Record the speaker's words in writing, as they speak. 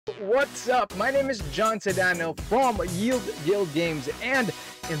What's up? My name is John Sedano from Yield Guild Games, and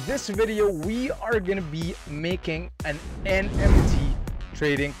in this video we are gonna be making an NFT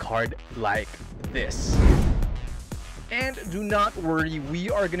trading card like this. And do not worry, we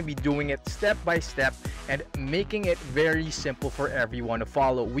are going to be doing it step by step and making it very simple for everyone to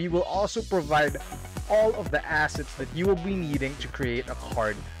follow. We will also provide all of the assets that you will be needing to create a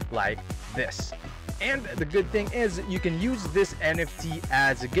card like this. And the good thing is you can use this NFT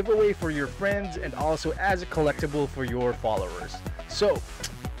as a giveaway for your friends and also as a collectible for your followers. So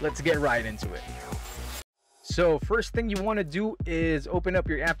let's get right into it. So first thing you want to do is open up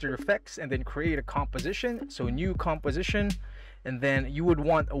your After Effects and then create a composition. So new composition, and then you would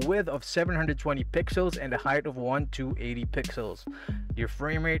want a width of 720 pixels and a height of 1280 pixels. Your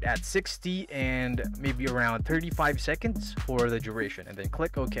frame rate at 60 and maybe around 35 seconds for the duration, and then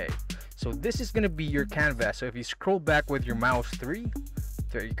click OK. So this is going to be your canvas. So if you scroll back with your mouse 3,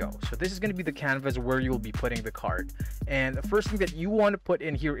 there you go. So this is going to be the canvas where you will be putting the card. And the first thing that you want to put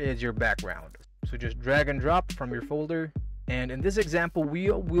in here is your background. So just drag and drop from your folder, and in this example we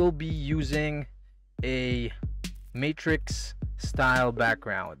will be using a matrix style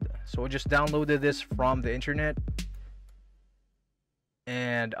background. So I just downloaded this from the internet,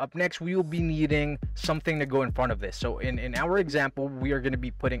 and up next we will be needing something to go in front of this. So in our example we are going to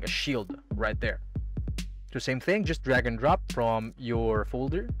be putting a shield right there. So same thing, just drag and drop from your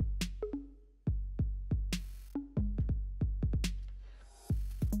folder.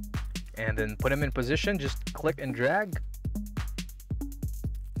 And then put them in position, just click and drag.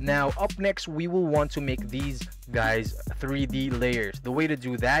 Now up next we will want to make these guys 3D layers. The way to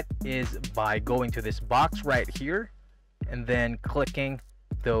do that is by going to this box right here and then clicking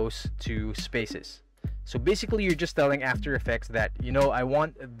those two spaces. So basically you're just telling After Effects that, you know, I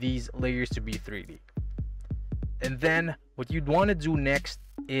want these layers to be 3D. And then what you'd want to do next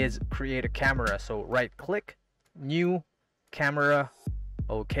is create a camera. So right click, new camera,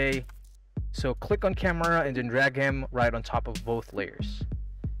 okay. So click on camera and then drag him right on top of both layers.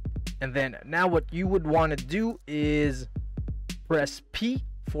 And then now what you would want to do is press P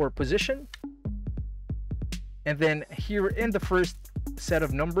for position. And then here in the first set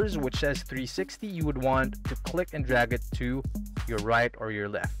of numbers, which says 360, you would want to click and drag it to your right or your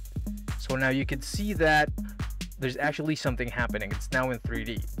left. So now you can see that there's actually something happening. It's now in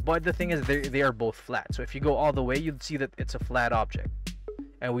 3D. But the thing is they are both flat. So if you go all the way, you'd see that it's a flat object.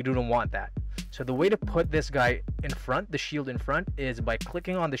 And we don't want that. So the way to put this guy in front, the shield in front, is by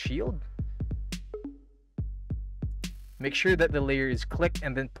clicking on the shield. Make sure that the layer is clicked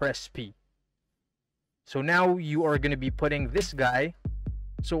and then press P. So now you are going to be putting this guy.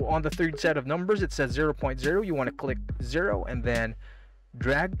 So on the third set of numbers it says 0.0. You want to click 0 and then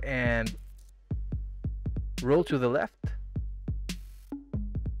drag and roll to the left.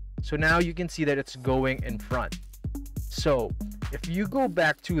 So now you can see that it's going in front. So if you go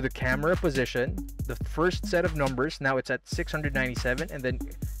back to the camera position, the first set of numbers, now it's at 697, and then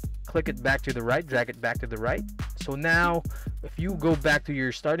click it back to the right, drag it back to the right. So now if you go back to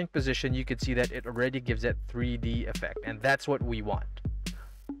your starting position, you can see that it already gives that 3D effect, and that's what we want.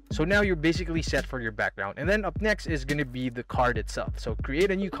 So now you're basically set for your background. And then up next is going to be the card itself. So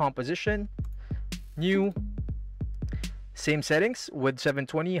create a new composition, new, same settings with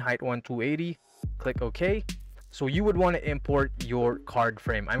 720, height 1280, click OK. So you would want to import your card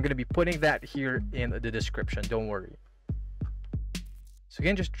frame. I'm going to be putting that here in the description, don't worry. So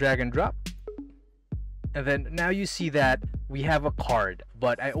again, just drag and drop. And then now you see that we have a card,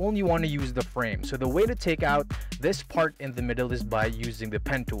 but I only want to use the frame. So the way to take out this part in the middle is by using the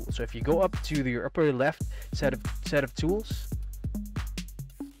pen tool. So if you go up to the upper left set of tools,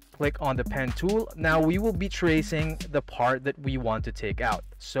 click on the pen tool. Now we will be tracing the part that we want to take out.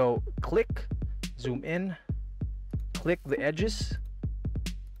 So click, zoom in, click the edges.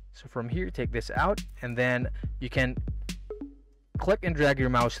 So from here take this out, and then you can click and drag your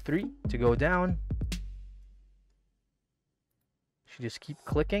mouse 3 to go down. You just keep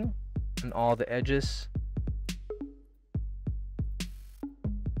clicking on all the edges.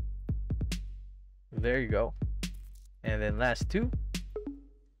 There you go. And then last two.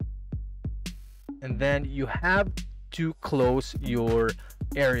 And then you have to close your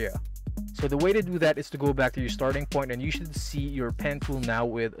area. So the way to do that is to go back to your starting point, and you should see your pen tool now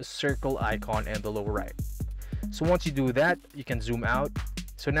with a circle icon in the lower right. So once you do that, you can zoom out.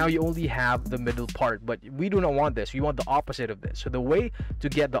 So now you only have the middle part, but we do not want this. We want the opposite of this. So the way to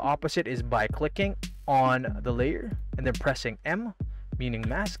get the opposite is by clicking on the layer and then pressing M, meaning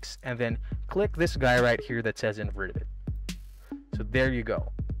masks, and then click this guy right here that says inverted. So there you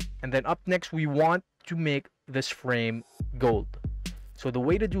go. And then up next we want to make this frame gold. So the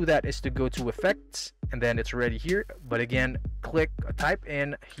way to do that is to go to effects, and then it's already here. But again, type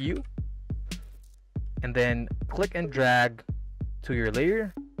in hue, and then click and drag to your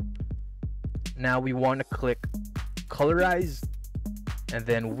layer. Now we want to click colorize, and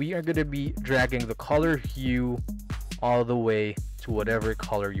then we are going to be dragging the color hue all the way to whatever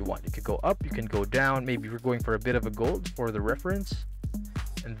color you want. You can go up, you can go down. Maybe we're going for a bit of a gold for the reference,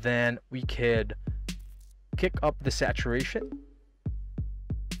 and then we could kick up the saturation.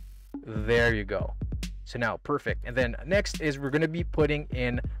 There you go. So now perfect. And then next is we're going to be putting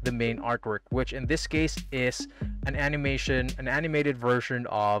in the main artwork, which in this case is an animated version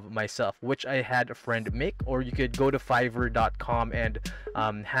of myself, which I had a friend make. Or you could go to fiverr.com and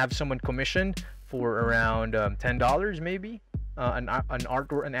have someone commission for around $10 maybe,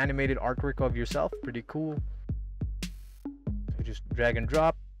 an animated artwork of yourself. Pretty cool. So just drag and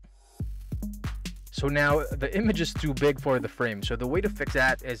drop. So now the image is too big for the frame. So the way to fix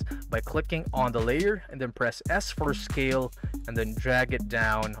that is by clicking on the layer and then press S for scale and then drag it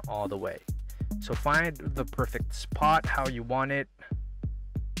down all the way. So find the perfect spot how you want it,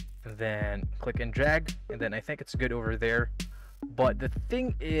 and then click and drag, and then I think it's good over there. But the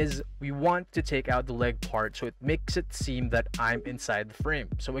thing is, we want to take out the leg part so it makes it seem that I'm inside the frame.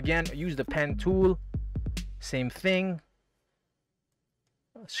 So again, use the pen tool, same thing.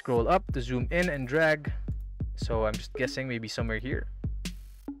 Scroll up to zoom in and drag. So I'm just guessing maybe somewhere here.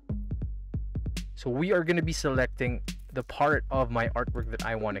 So we are going to be selecting the part of my artwork that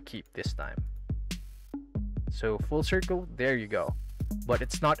I want to keep this time. So full circle, there you go. But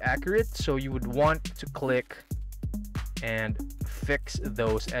it's not accurate, so you would want to click and fix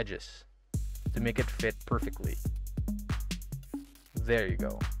those edges to make it fit perfectly. There you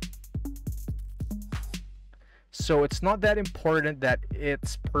go. So it's not that important that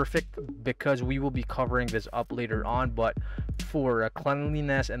it's perfect because we will be covering this up later on, but for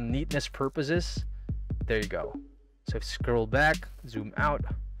cleanliness and neatness purposes, there you go. So scroll back, zoom out.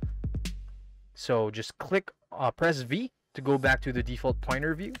 So just press V to go back to the default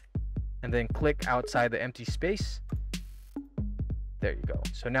pointer view, and then click outside the empty space. There you go.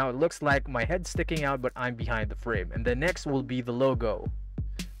 So now it looks like my head's sticking out, but I'm behind the frame. And then next will be the logo.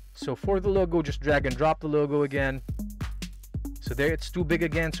 So for the logo, just drag and drop the logo again. So there, it's too big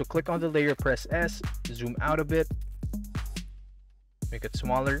again. So click on the layer, press S, zoom out a bit, make it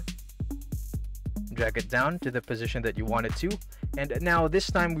smaller, drag it down to the position that you want it to. And now this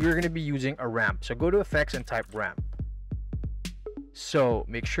time we're going to be using a ramp. So go to effects and type ramp. So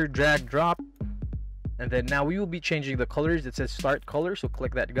make sure drag, drop. And then now we will be changing the colors. It says start color. So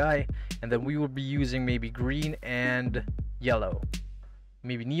click that guy. And then we will be using maybe green and yellow.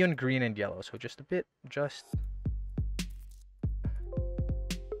 Maybe neon green and yellow. So just a bit, just.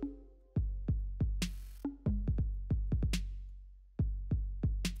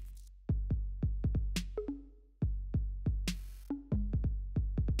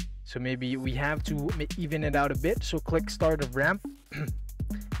 So maybe we have to even it out a bit. So click start of ramp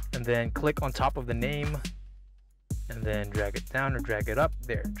and then click on top of the name and then drag it down or drag it up.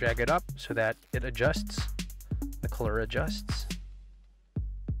 There, drag it up so that it adjusts, the color adjusts.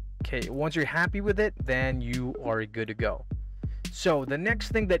 Okay, once you're happy with it, then you are good to go. So the next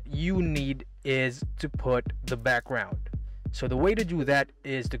thing that you need is to put the background. So the way to do that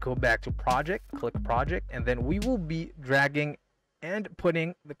is to go back to project, click project, and then we will be dragging and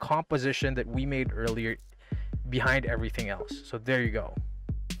putting the composition that we made earlier behind everything else. So there you go.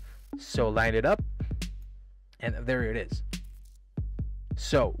 So line it up and there it is.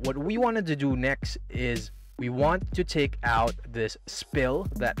 So what we wanted to do next is we want to take out this spill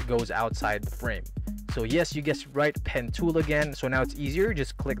that goes outside the frame. So yes, you guessed right, pen tool again. So now it's easier,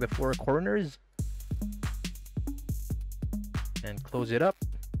 just click the four corners and close it up.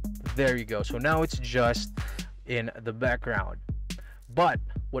 There you go. So now it's just in the background. But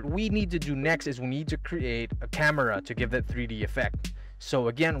what we need to do next is we need to create a camera to give that 3D effect. So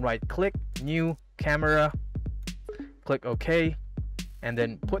again, right click, new camera, click OK, and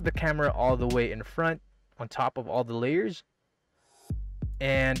then put the camera all the way in front on top of all the layers.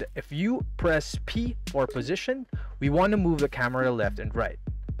 And if you press P for position, we want to move the camera left and right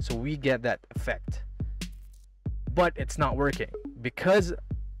so we get that effect. But it's not working because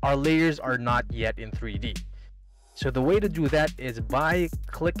our layers are not yet in 3D. So the way to do that is by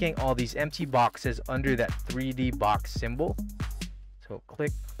clicking all these empty boxes under that 3D box symbol. So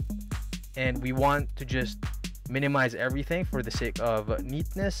click, and we want to just minimize everything for the sake of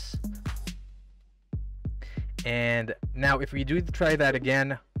neatness. And now if we do try that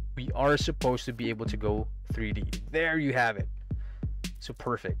again, we are supposed to be able to go 3D. There you have it. So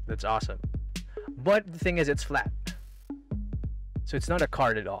perfect. That's awesome. But the thing is, it's flat. So it's not a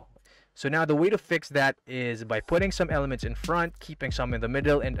card at all. So now the way to fix that is by putting some elements in front, keeping some in the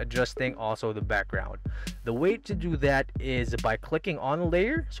middle, and adjusting also the background. The way to do that is by clicking on a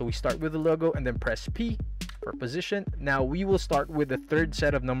layer. So we start with the logo and then press P for position. Now we will start with the third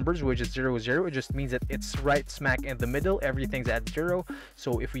set of numbers, which is 0, 0. It just means that it's right smack in the middle. Everything's at 0.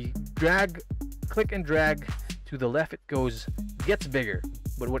 So if we click and drag to the left, it gets bigger.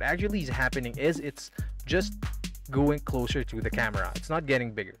 But what actually is happening is it's just going closer to the camera. It's not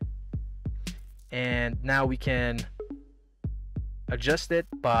getting bigger. And now we can adjust it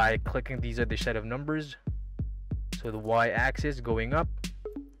by clicking these other set of numbers. So the y-axis going up,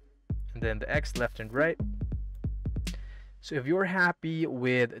 and then the x left and right. So if you're happy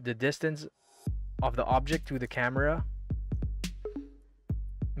with the distance of the object to the camera,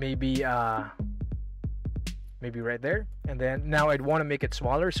 maybe right there. And then now I'd want to make it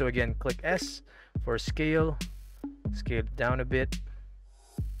smaller. So again, click S for scale it down a bit.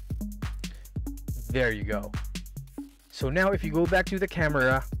 There you go. So now if you go back to the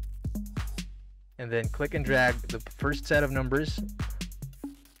camera and then click and drag the first set of numbers,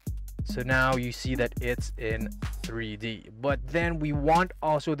 so now you see that it's in 3D. But then we want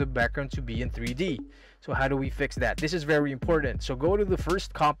also the background to be in 3D. So how do we fix that? This is very important. So go to the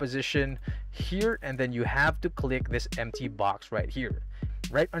first composition here, and then you have to click this empty box right here,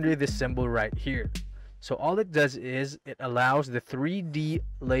 right under this symbol right here. So all it does is it allows the 3D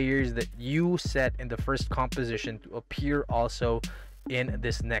layers that you set in the first composition to appear also in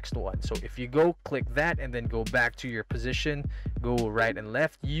this next one. So if you go click that and then go back to your position, go right and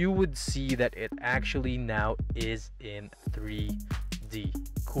left, you would see that it actually now is in 3D.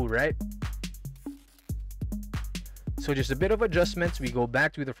 Cool, right? So just a bit of adjustments. We go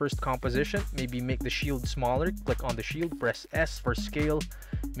back to the first composition, maybe make the shield smaller, click on the shield, press S for scale,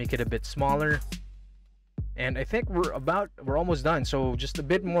 make it a bit smaller. And I think we're almost done. So just a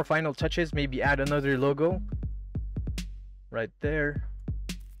bit more final touches, maybe add another logo right there.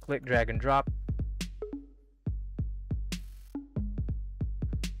 Click, drag and drop.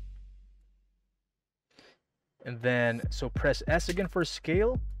 And then so press S again for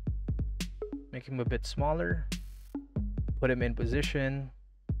scale, make him a bit smaller, put him in position,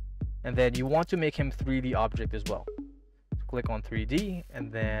 and then you want to make him 3D object as well. So click on 3D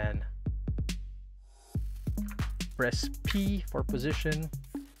and then press P for position,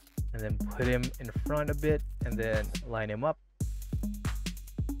 and then put him in front a bit and then line him up.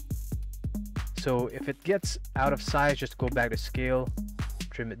 So if it gets out of size, just go back to scale,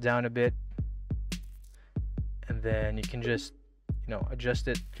 trim it down a bit, and then you can just adjust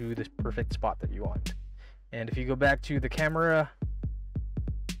it to the perfect spot that you want. And if you go back to the camera,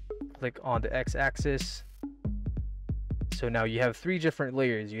 click on the x-axis. So now you have 3 different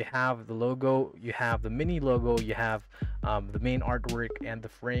layers. You have the logo, you have the mini logo, you have the main artwork and the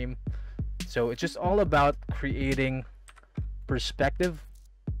frame. So it's just all about creating perspective.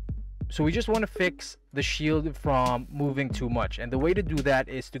 So we just want to fix the shield from moving too much. And the way to do that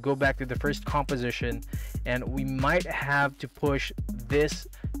is to go back to the first composition, and we might have to push this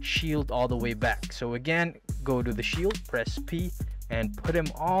shield all the way back. So again, go to the shield, press P, and put him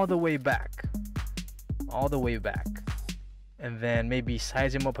all the way back. All the way back. And then maybe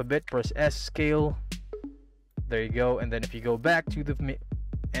size him up a bit, press S, scale. There you go. And then if you go back to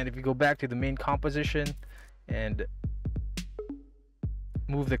the main composition and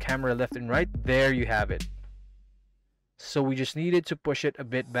move the camera left and right, there you have it. So we just needed to push it a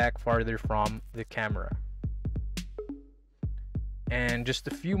bit back farther from the camera. And just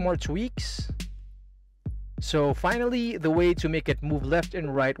a few more tweaks. So finally, the way to make it move left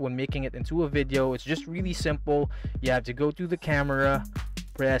and right when making it into a video, it's just really simple. You have to go to the camera,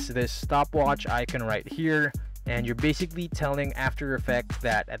 press this stopwatch icon right here, and you're basically telling After Effects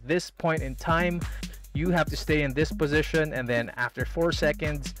that at this point in time, you have to stay in this position, and then after 4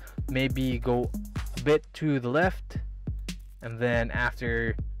 seconds, maybe go a bit to the left, and then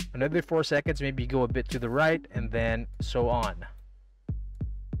after another 4 seconds, maybe go a bit to the right, and then so on.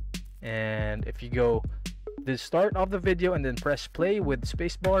 And if you go the start of the video and then press play with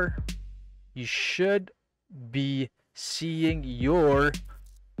spacebar, you should be seeing your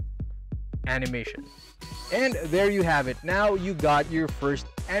animation. And there you have it. Now you got your first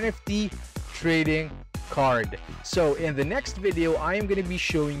NFT trading card. So in the next video, I am going to be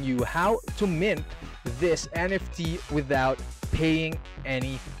showing you how to mint this NFT without paying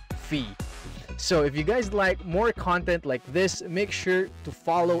any fee. So if you guys like more content like this, make sure to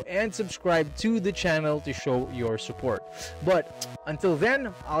follow and subscribe to the channel to show your support. But until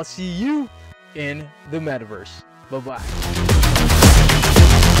then, I'll see you in the metaverse. Bye-bye.